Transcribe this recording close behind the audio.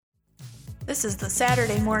This is the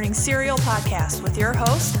Saturday Morning Serial Podcast with your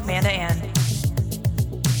host, Amanda Ann.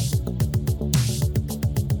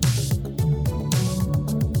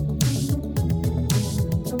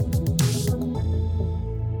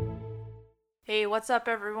 Hey, what's up,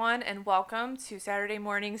 everyone, and welcome to Saturday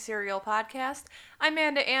Morning Serial Podcast. I'm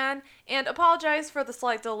Amanda Ann, and apologize for the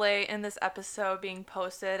slight delay in this episode being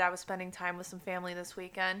posted. I was spending time with some family this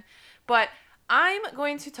weekend, but I'm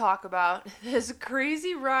going to talk about this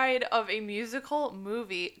crazy ride of a musical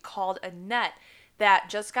movie called Annette that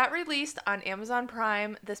just got released on Amazon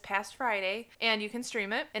Prime this past Friday, and you can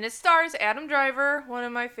stream it. And it stars Adam Driver, one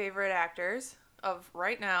of my favorite actors of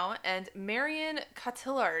right now, and Marion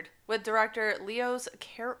Cotillard with director Leos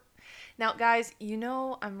Now, guys, you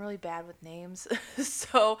know I'm really bad with names,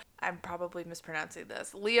 so I'm probably mispronouncing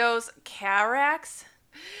this. Leos Carax.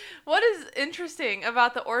 What is interesting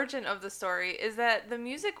about the origin of the story is that the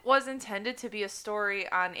music was intended to be a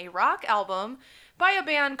story on a rock album by a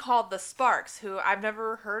band called The Sparks, who I've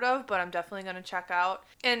never heard of, but I'm definitely going to check out.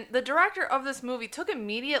 And the director of this movie took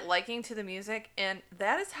immediate liking to the music, and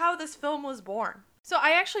that is how this film was born. So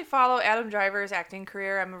I actually follow Adam Driver's acting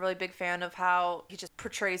career. I'm a really big fan of how he just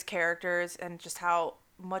portrays characters and just how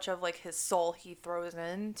much of like his soul he throws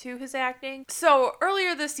into his acting. So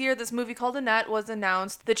earlier this year, this movie called Annette was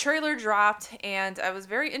announced. The trailer dropped, and I was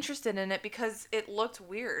very interested in it because it looked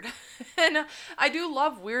weird. And I do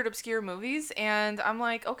love weird, obscure movies, and I'm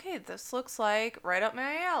like, okay, this looks like right up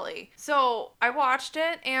my alley. So I watched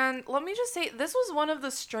it, and let me just say, this was one of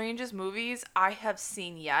the strangest movies I have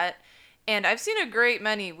seen yet. And I've seen a great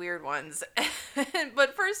many weird ones.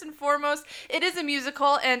 But first and foremost, it is a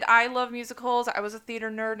musical, and I love musicals. I was a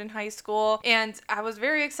theater nerd in high school, and I was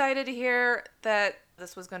very excited to hear that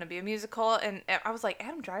this was going to be a musical. And I was like,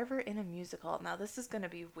 Adam Driver in a musical? Now this is going to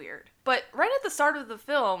be weird. But right at the start of the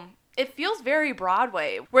film, it feels very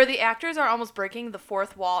Broadway, where the actors are almost breaking the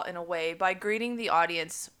fourth wall in a way by greeting the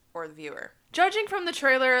audience or the viewer. Judging from the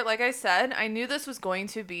trailer, like I said, I knew this was going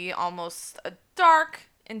to be almost a dark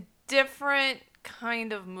and different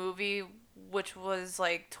kind of movie, which was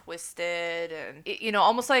like twisted and, you know,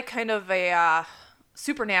 almost like kind of a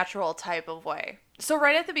supernatural type of way. So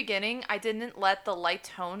right at the beginning, I didn't let the light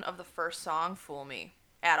tone of the first song fool me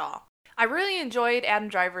at all. I really enjoyed Adam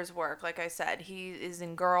Driver's work. Like I said, he is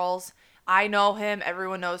in Girls. I know him.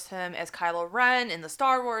 Everyone knows him as Kylo Ren in the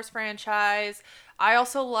Star Wars franchise. I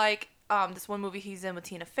also like this one movie he's in with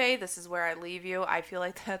Tina Fey, This Is Where I Leave You. I feel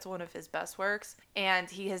like that's one of his best works. And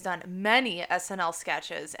he has done many SNL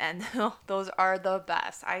sketches, and those are the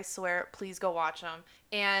best. I swear, please go watch them.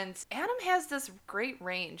 And Adam has this great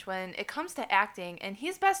range when it comes to acting, and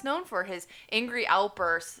he's best known for his angry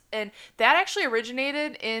outbursts. And that actually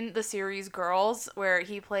originated in the series Girls, where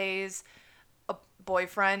he plays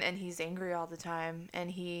boyfriend and he's angry all the time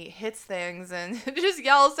and he hits things and just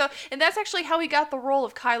yells. And that's actually how he got the role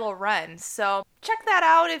of Kylo Ren. So check that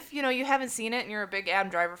out if you haven't seen it and you're a big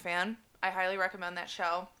Adam Driver fan. I highly recommend that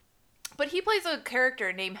show. But he plays a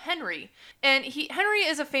character named Henry, and Henry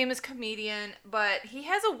is a famous comedian, but he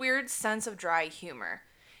has a weird sense of dry humor.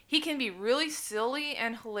 He can be really silly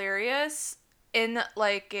and hilarious in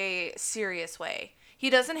like a serious way. He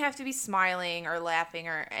doesn't have to be smiling or laughing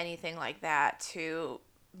or anything like that to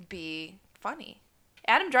be funny.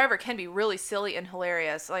 Adam Driver can be really silly and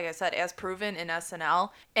hilarious, like I said, as proven in SNL.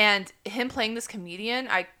 And him playing this comedian,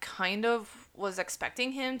 I kind of was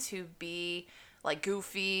expecting him to be like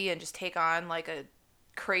goofy and just take on like a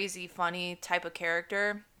crazy, funny type of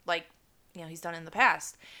character like, he's done in the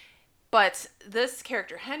past. But this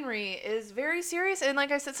character, Henry, is very serious. And like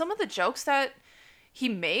I said, some of the jokes that he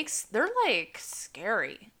makes, they're like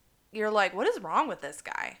scary. You're like, what is wrong with this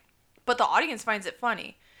guy? But the audience finds it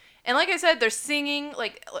funny. And like I said, they're singing,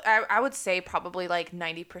 like I would say probably like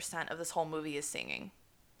 90% of this whole movie is singing.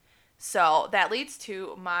 So that leads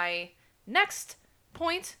to my next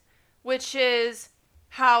point, which is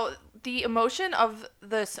how the emotion of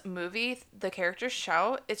this movie, the characters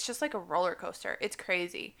show, it's just like a roller coaster. It's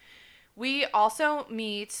crazy. We also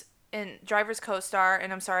meet and Driver's co-star,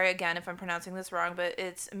 and I'm sorry again if I'm pronouncing this wrong, but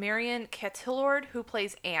it's Marion Cotillard, who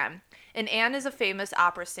plays Anne. And Anne is a famous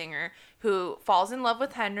opera singer who falls in love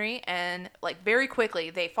with Henry, and like very quickly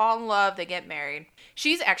they fall in love, they get married.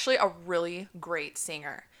 She's actually a really great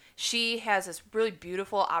singer. She has this really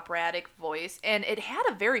beautiful operatic voice, and it had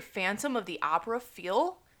a very Phantom of the Opera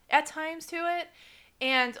feel at times to it.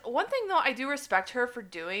 And one thing, though, I do respect her for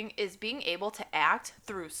doing is being able to act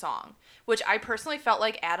through song, which I personally felt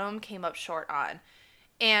like Adam came up short on.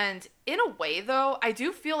 And in a way, though, I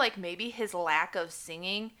do feel like maybe his lack of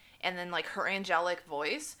singing and then like her angelic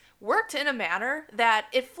voice worked in a manner that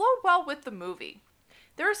it flowed well with the movie.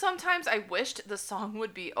 There are some times I wished the song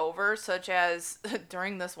would be over, such as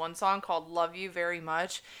during this one song called Love You Very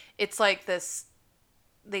Much. It's like this,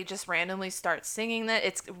 they just randomly start singing that.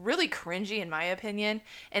 It's really cringy in my opinion.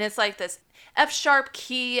 And it's like this F sharp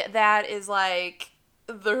key that is like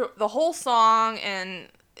the whole song, and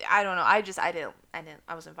I don't know. I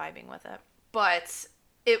wasn't vibing with it. But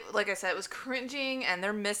it, like I said, it was cringing, and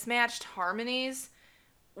their mismatched harmonies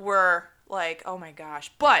were like, oh my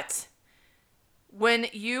gosh. But when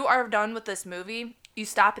you are done with this movie, you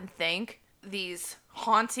stop and think these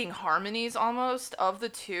haunting harmonies almost of the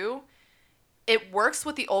two, it works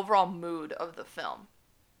with the overall mood of the film.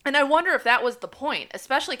 And I wonder if that was the point,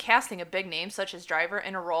 especially casting a big name such as Driver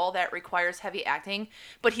in a role that requires heavy acting,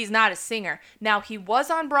 but he's not a singer. Now, he was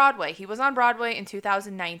on Broadway. He was on Broadway in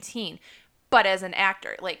 2019, but as an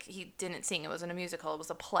actor. Like, he didn't sing. It wasn't a musical. It was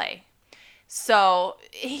a play. So,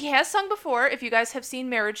 he has sung before. If you guys have seen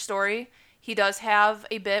Marriage Story, he does have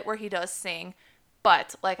a bit where he does sing.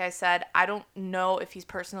 But, like I said, I don't know if he's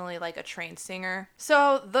personally, like, a trained singer.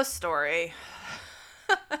 So, the story.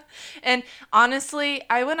 And honestly,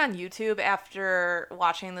 I went on YouTube after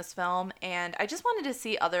watching this film, and I just wanted to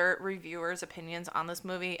see other reviewers' opinions on this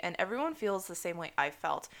movie, and everyone feels the same way I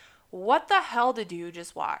felt. What the hell did you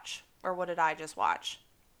just watch? Or what did I just watch?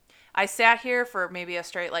 I sat here for maybe a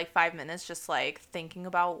straight, 5 minutes just, thinking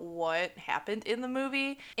about what happened in the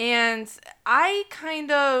movie, and I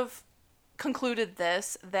kind of concluded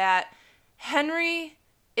that Henry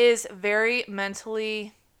is very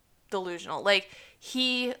mentally delusional.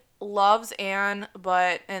 He loves Anne,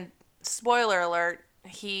 and spoiler alert,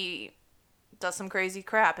 he does some crazy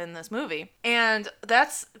crap in this movie. And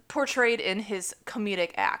that's portrayed in his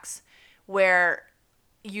comedic acts, where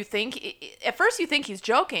at first you think he's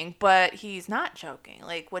joking, but he's not joking.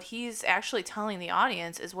 What he's actually telling the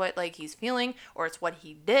audience is what, he's feeling, or it's what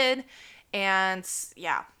he did. And,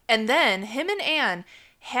 yeah. And then him and Anne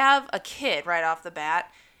have a kid right off the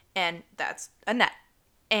bat, and that's Annette.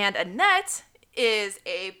 And Annette is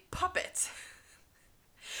a puppet.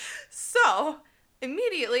 So,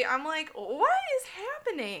 immediately, I'm like, what is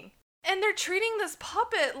happening? And they're treating this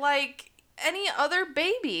puppet like any other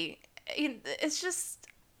baby. It's just,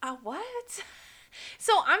 what?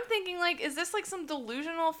 So, I'm thinking, is this some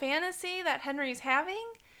delusional fantasy that Henry's having?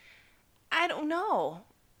 I don't know.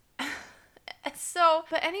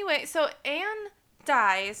 But anyway, so Anne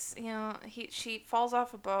dies. She falls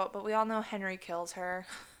off a boat, but we all know Henry kills her.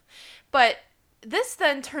 But this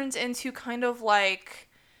then turns into kind of a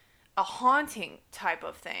haunting type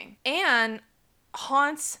of thing. Anne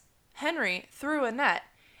haunts Henry through Annette.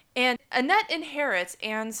 And Annette inherits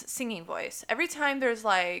Anne's singing voice. Every time there's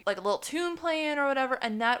a little tune playing or whatever,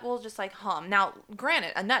 Annette will just hum. Now,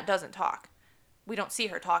 granted, Annette doesn't talk. We don't see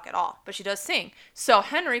her talk at all, but she does sing. So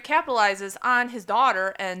Henry capitalizes on his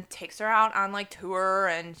daughter and takes her out on tour,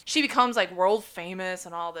 and she becomes world famous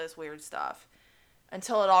and all this weird stuff.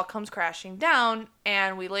 Until it all comes crashing down,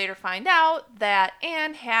 and we later find out that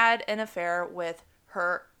Anne had an affair with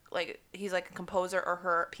her, he's a composer or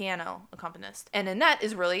her piano accompanist. And Annette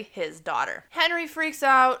is really his daughter. Henry freaks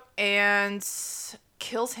out and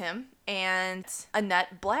kills him, and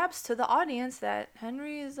Annette blabs to the audience that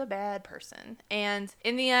Henry is a bad person. And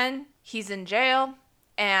in the end, he's in jail,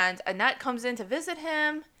 and Annette comes in to visit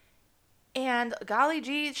him, and golly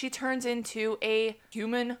gee, she turns into a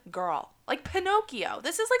human girl. Like Pinocchio.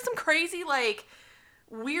 This is some crazy,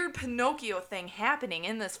 weird Pinocchio thing happening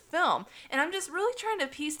in this film. And I'm just really trying to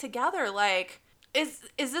piece together, is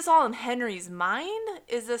this all in Henry's mind?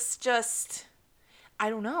 Is this just, I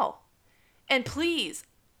don't know. And please,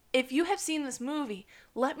 if you have seen this movie,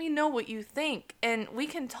 let me know what you think. And we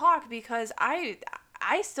can talk, because I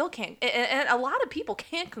still can't, and a lot of people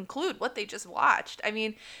can't conclude what they just watched. I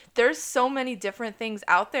mean, there's so many different things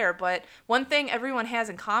out there, but one thing everyone has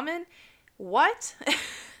in common, what?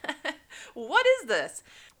 What is this?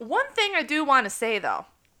 One thing I do want to say, though,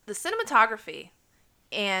 the cinematography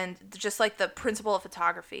and just the principle of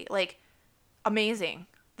photography, amazing.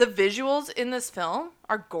 The visuals in this film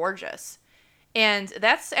are gorgeous. And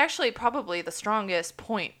that's actually probably the strongest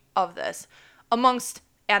point of this amongst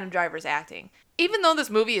Adam Driver's acting. Even though this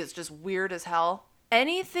movie is just weird as hell,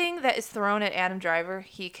 anything that is thrown at Adam Driver,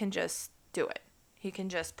 he can just do it. He can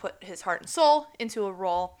just put his heart and soul into a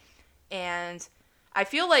role. And I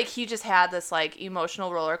feel like he just had this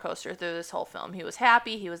emotional roller coaster through this whole film. He was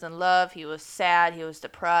happy, he was in love, he was sad, he was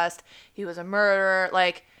depressed, he was a murderer.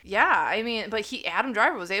 yeah, I mean, but Adam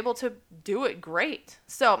Driver was able to do it great.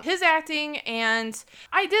 So his acting, and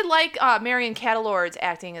I did like Marion Cotillard's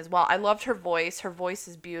acting as well. I loved her voice. Her voice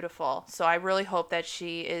is beautiful. So I really hope that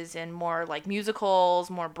she is in more like musicals,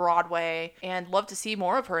 more Broadway, and love to see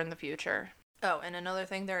more of her in the future. Oh, and another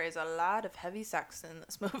thing, there is a lot of heavy sex in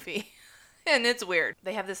this movie. And it's weird.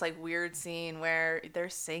 They have this like weird scene where they're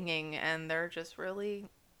singing and they're just really,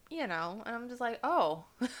 and I'm just like, oh.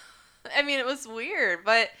 I mean, it was weird,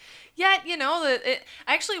 but yet, I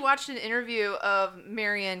actually watched an interview of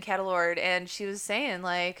Marion Cotillard, and she was saying,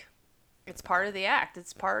 like, it's part of the act.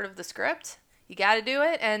 It's part of the script. You got to do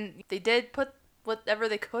it, and they did put whatever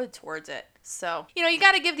they could towards it. So, you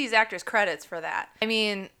got to give these actors credits for that. I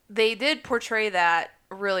mean, they did portray that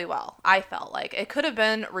really well, I felt like. It could have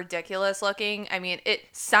been ridiculous looking. I mean, it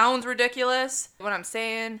sounds ridiculous, what I'm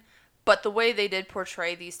saying, but the way they did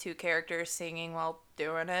portray these two characters singing while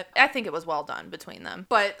doing it, I think it was well done between them.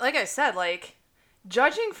 But like I said, like,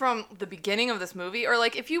 judging from the beginning of this movie, or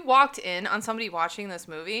like if you walked in on somebody watching this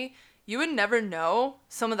movie, you would never know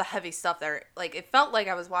some of the heavy stuff there. Like, it felt like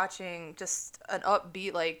I was watching just an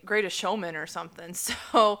upbeat, like, Greatest Showman or something.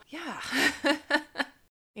 So, yeah.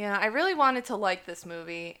 Yeah, I really wanted to like this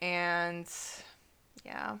movie, and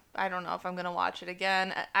yeah, I don't know if I'm going to watch it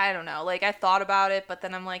again. I don't know. Like, I thought about it, but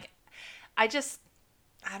then I'm like, I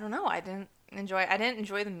don't know. I didn't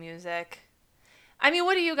enjoy the music. I mean,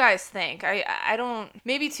 what do you guys think? I don't,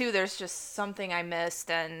 maybe too, there's just something I missed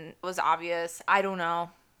and it was obvious. I don't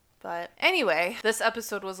know. But anyway, this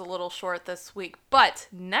episode was a little short this week, but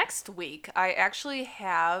next week I actually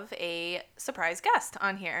have a surprise guest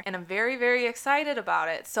on here, and I'm very, very excited about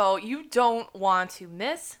it. So you don't want to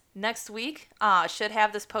miss next week. Should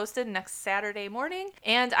have this posted next Saturday morning,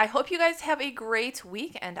 and I hope you guys have a great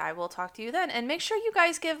week, and I will talk to you then. And make sure you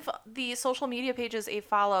guys give the social media pages a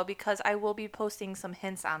follow, because I will be posting some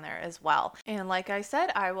hints on there as well. And like I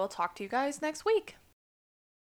said, I will talk to you guys next week.